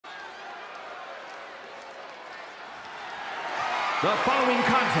The following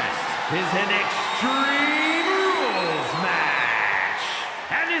contest is an Extreme Rules match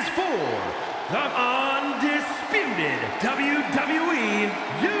and is for the undisputed WWE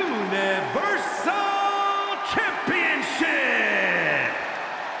Universal Championship.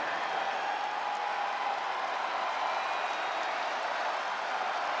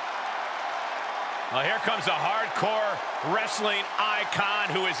 Well, here comes a hardcore wrestling icon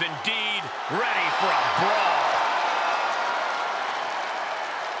who is indeed ready for a brawl.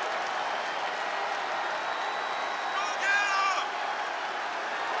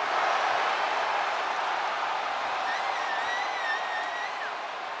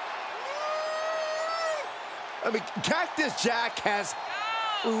 I mean, Cactus Jack has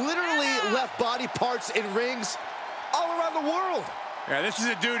literally left body parts in rings all around the world. Yeah, this is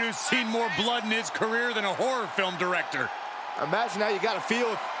a dude who's seen more blood in his career than a horror film director. Imagine how you gotta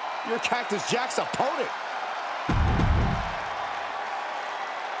feel if you're Cactus Jack's opponent.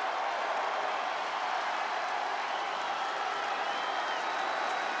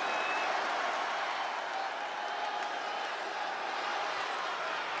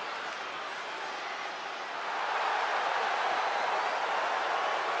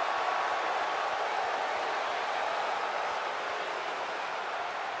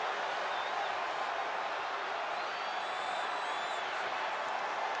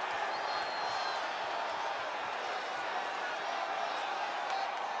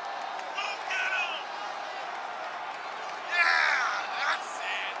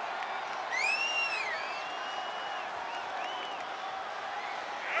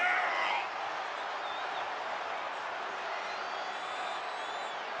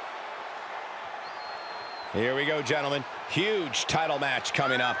 Here we go, gentlemen. Huge title match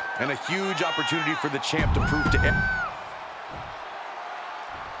coming up. And a huge opportunity for the champ to prove to him.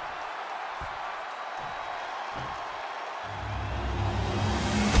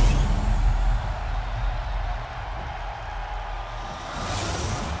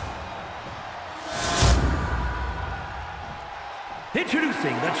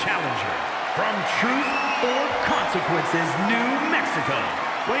 Introducing the challenger from Truth or Consequences, New Mexico,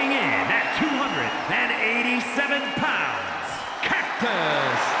 weighing in at 287 pounds,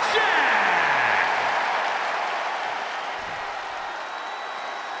 Cactus Jack!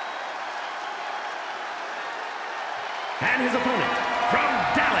 And his opponent from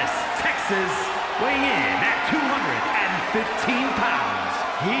Dallas, Texas, weighing in at 215 pounds,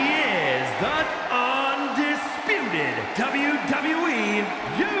 he is the undisputed WWE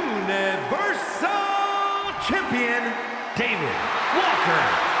Universal Champion, David Walker.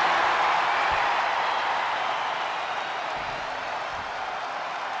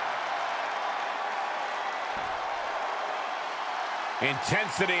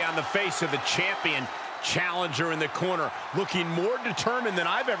 Intensity on the face of the champion. Challenger in the corner, looking more determined than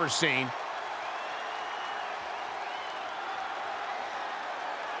I've ever seen.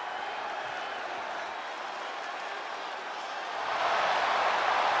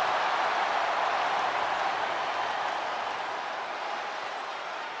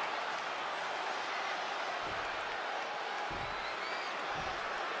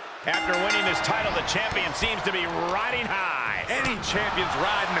 After winning this title, the champion seems to be riding high. Any champion's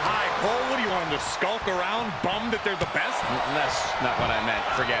riding high. Cole, what do you want them to skulk around, bummed that they're the best? That's not what I meant.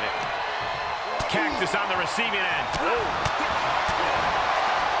 Forget it. Cactus on the receiving end.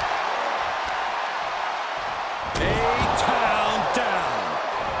 A-town down.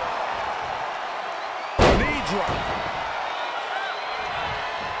 Knee drop.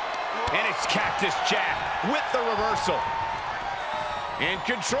 And it's Cactus Jack with the reversal. In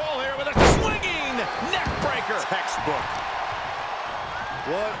control here with a swinging neck breaker. Textbook.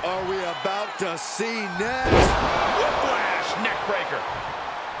 What are we about to see next? Whiplash neck breaker.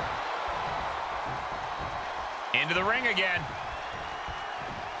 Into the ring again.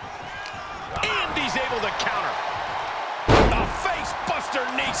 And he's able to counter. A face buster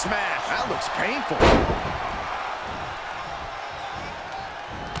knee smash. That looks painful.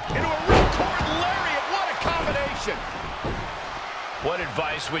 Into a ripcord lariat. What a combination. What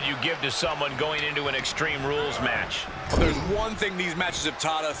advice would you give to someone going into an Extreme Rules match? Well, there's one thing these matches have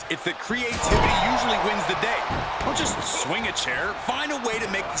taught us. It's that creativity usually wins the day. Don't just swing a chair. Find a way to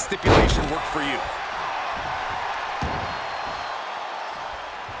make the stipulation work for you.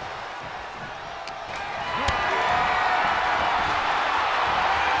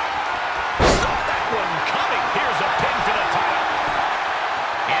 Saw that one coming. Here's a pin to the title.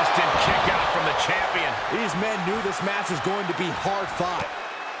 Instant kick out from the champion. These men knew this match was going to be hard fought.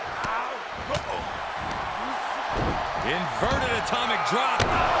 Inverted atomic drop. Oh,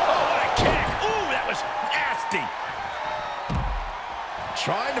 what a kick. Ooh, that was nasty.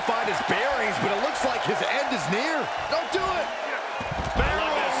 Trying to find his bearings, but it looks like his end is near. Don't do it.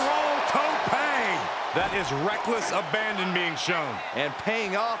 Barrel roll tope. That is reckless abandon being shown. And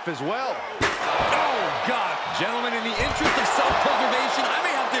paying off as well. Oh, God. Gentlemen, in the interest of self-preservation, I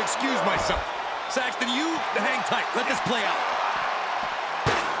may have to excuse myself. Saxton, you hang tight. Let this play out.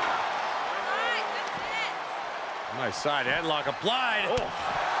 Nice side headlock applied. Oh,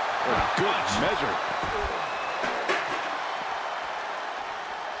 good measure.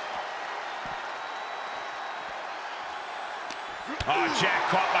 Oh,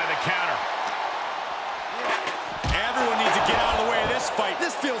 Jack caught by the counter. Everyone needs to get out of the way of this fight.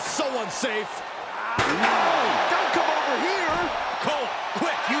 This feels so unsafe. No, don't come over here. Cole,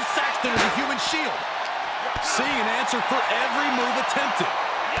 quick, use Saxton as a human shield. Seeing an answer for every move attempted.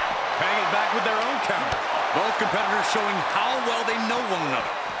 Paying it back with their own counter. Both competitors showing how well they know one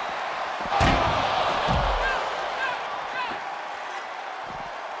another.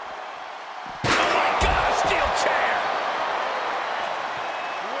 Oh, my God, a steel chair.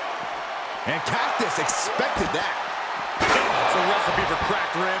 And Cactus expected that. It's a recipe for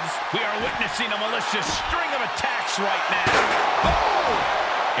cracked ribs. We are witnessing a malicious string of attacks right now. Oh!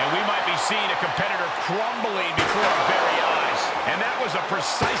 And we might be seeing a competitor crumbling before our very eyes. And that was a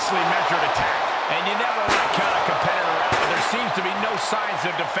precisely measured attack. And you never want to count a competitor out, but there seems to be no signs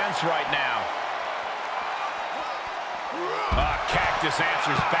of defense right now. Cactus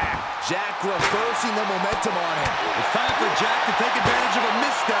answers back. Jack reversing the momentum on him. It's time for Jack to take advantage of a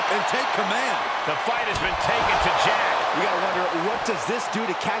misstep and take command. The fight has been taken to Jack. You gotta wonder, what does this do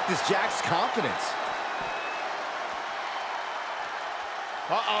to Cactus Jack's confidence?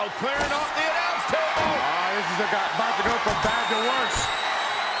 Uh-oh, clearing off the announce table. This is about to go from bad to worse.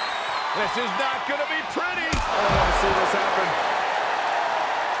 This is not going to be pretty. I don't want to see this happen.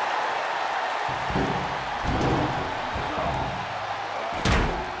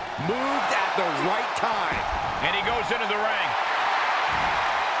 Moved at the right time. And he goes into the ring.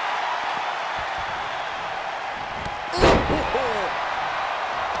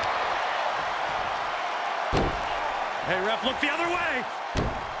 Hey, ref, look the other way.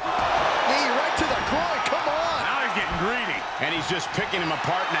 Knee right to the groin, come on. Now he's getting greedy. And he's just picking him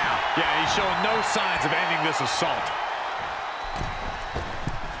apart now. Yeah, he's showing no signs of ending this assault.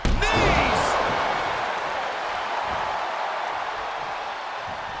 Knees!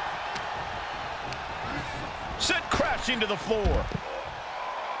 Sent crashing to the floor.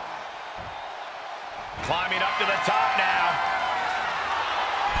 Climbing up to the top now.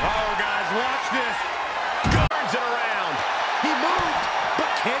 Oh, guys, watch this. Turns it around. He moved, but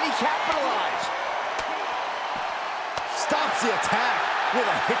can he capitalize? Stops the attack with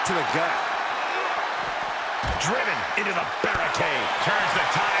a hit to the gut. Driven into the barricade. Turns the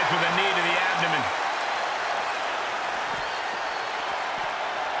ties with a knee to the abdomen.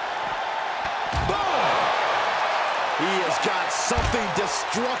 Boom! He has got something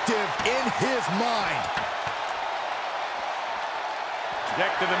destructive in his mind.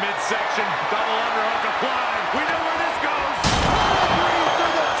 Neck to the midsection. Double underhook applied. We know where this goes.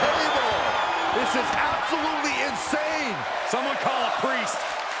 Through the table. This is absolutely insane. Someone call a priest.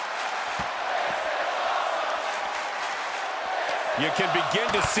 You can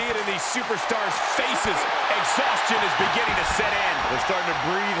begin to see it in these superstars' faces. Exhaustion is beginning to set in. They're starting to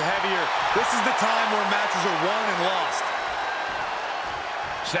breathe heavier. This is the time where matches are won and lost.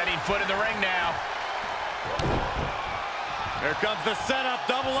 Setting foot in the ring now. Here comes the setup,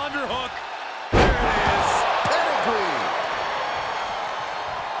 double underhook. There it is. Pedigree.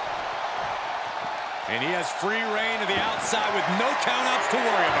 And he has free reign to the outside with no countouts to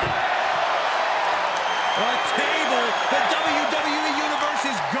worry about. A table. The WWE Universe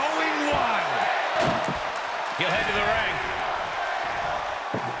is going wild. He'll head to the ring.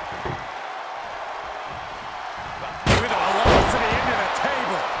 With a velocity into the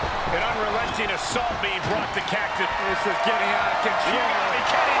table. An unrelenting assault being brought to Cactus. This is getting out of You control. gotta be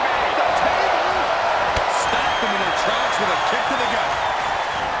kidding me. The table. Stopped them in their tracks with a kick to the gut.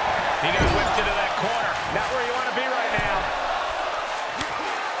 He got whipped into that corner. Not where you want to be right now.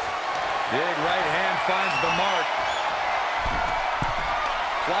 Big right hand finds the mark.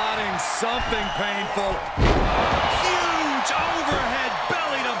 Plotting something painful. Huge overhead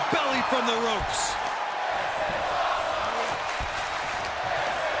belly to belly from the ropes.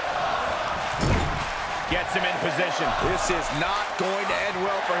 Gets him in position. This is not going to end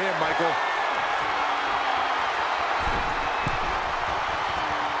well for him, Michael.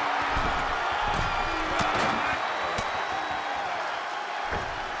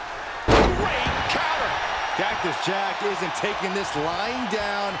 Great counter. Cactus Jack isn't taking this lying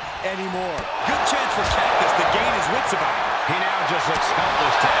down anymore. Good chance for Cactus has to gain his wits about it. He now just looks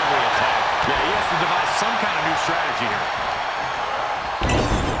helpless to every attack. Yeah, he has to devise some kind of new strategy here.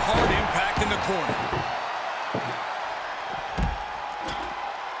 Hard impact in the corner.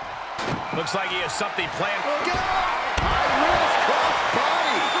 Looks like he has something planned. Look out! High risk cross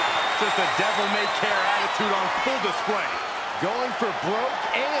body. Just a devil-may-care attitude on full display. Going for broke,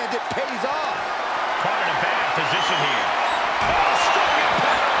 and it pays off. Caught in a bad position here. Oh, strong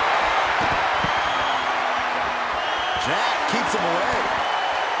impact. Jack keeps him away.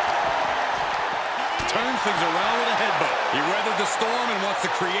 Turns things around with a headbutt. He weathered the storm and wants to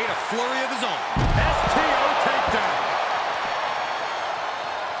create a flurry of his own. STO takedown.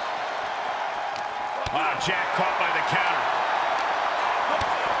 Wow, Jack caught by the counter.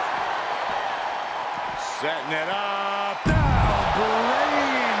 Setting it up. Down,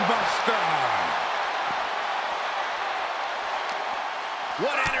 brain buster.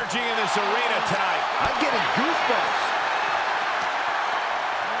 What energy in this arena tonight. I'm getting goosebumps.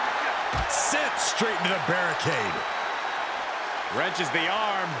 Sent straight into the barricade. Wrenches the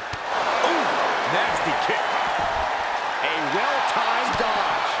arm. Ooh, nasty kick. A well-timed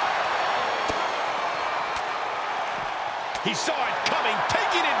dodge. He saw it coming,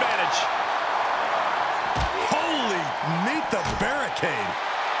 taking advantage. Holy, meet the barricade.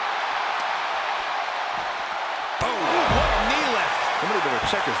 Oh, what a knee lift. Somebody better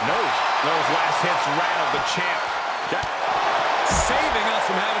check his nose. Those last hits rattled the champ. Jack saving us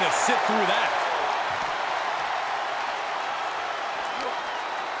from having to sit through that.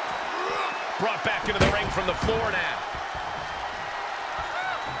 Brought back into the ring from the floor now.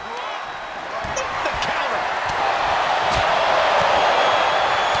 The counter.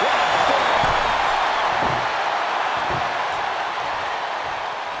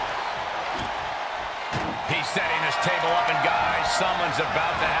 He's setting his table up, and guys, someone's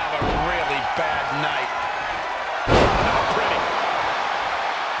about to have a really bad night. Not pretty.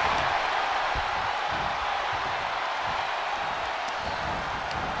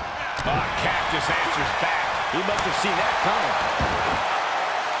 Cactus answers back. He must have seen that coming.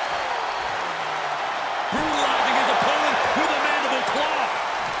 Brutalizing his opponent with a mandible claw.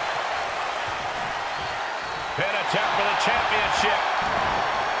 Pin attempt for the championship.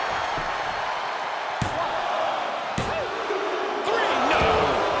 3, no!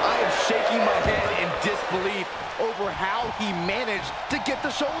 I am shaking my head in disbelief over how he managed to get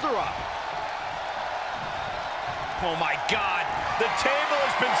the shoulder up. Oh my God, the table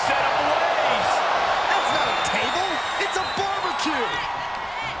has been set ablaze. That's not a table, it's a barbecue.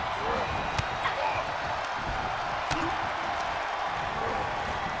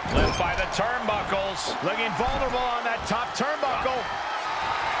 Left by the turnbuckles. Looking vulnerable on that top turnbuckle.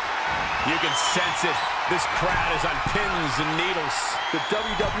 You can sense it. This crowd is on pins and needles. The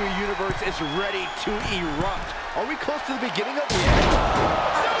WWE Universe is ready to erupt. Are we close to the beginning of the end?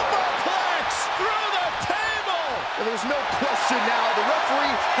 Superplex through the table. Well, there's no question now. The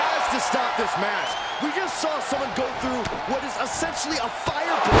referee has to stop this match. We just saw someone go through what is essentially a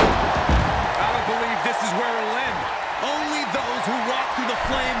fire break. I don't believe this is where it'll end. Only those who walk through the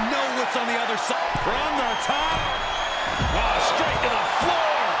flame know what's on the other side. From the top. Oh, straight to the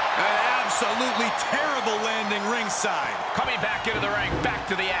floor. An absolutely terrible landing ringside. Coming back into the ring, back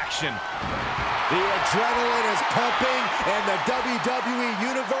to the action. The adrenaline is pumping, and the WWE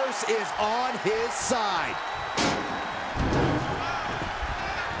Universe is on his side.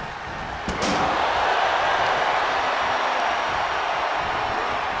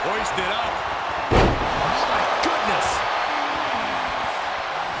 Hoisted up. My goodness.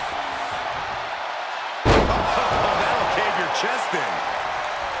 Oh, that'll cave your chest in.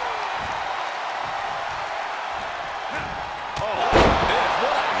 Oh,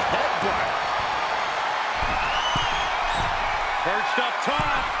 what a headbutt. Perched up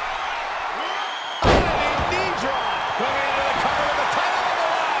top. Knee drop. Coming into the cover with the title on the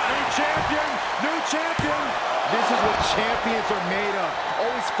line. New champion, new champion. This is what champions are made of.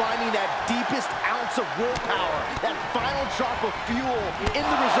 Always finding that deepest ounce of willpower, that final drop of fuel in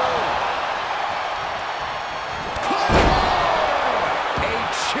the reserve. A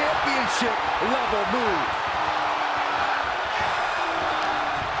championship level move.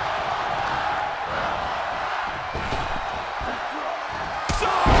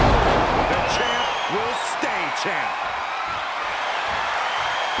 The champ will stay champ.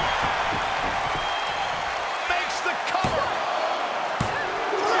 Makes the cover.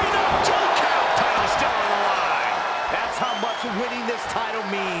 3-2 count. Title still on the line. That's how much winning this title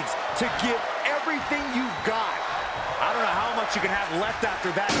means. To give everything you've got. I don't know how much you can have left after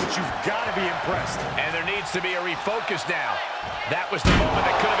that, but you've got to be impressed. And there needs to be a refocus now. That was the moment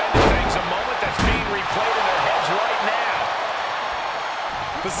that could have ended things. A moment that's being replayed in the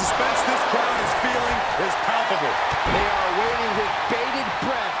The suspense this crowd is feeling is palpable. They are waiting with bated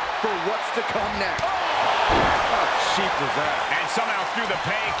breath for what's to come next. How cheap was that? And somehow through the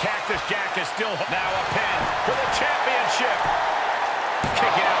pain, Cactus Jack is still now a pin for the championship.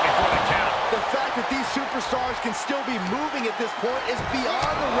 Kicking out before the count. The fact that these superstars can still be moving at this point is beyond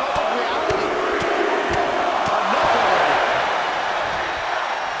the realm of reality.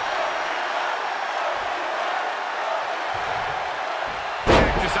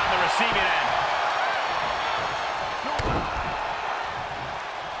 Cactus on the receiving end.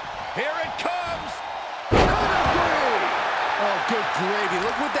 Here it comes. Oh, good gravy.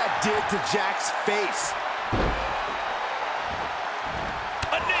 Look what that did to Jack's face.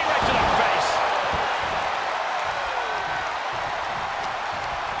 A knee right to the face.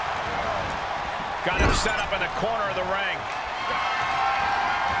 Got him set up in the corner of the ring.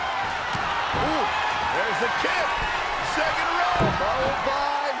 Ooh, there's the kick. Second row, followed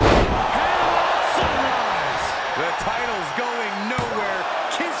by Sunrise. The title's going nowhere.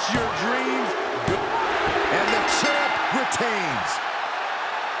 Kiss your dreams. And the champ retains.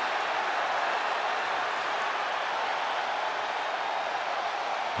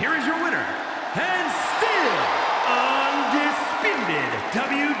 Here is your winner, and still undisputed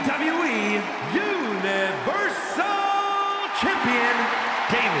WWE Universal Champion,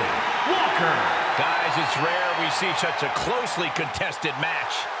 David Walker. Guys, it's rare we see such a closely contested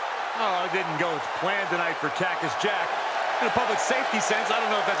match. Oh, it didn't go as planned tonight for Cactus Jack. In a public safety sense, I don't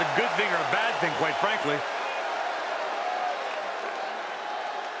know if that's a good thing or a bad thing, quite frankly.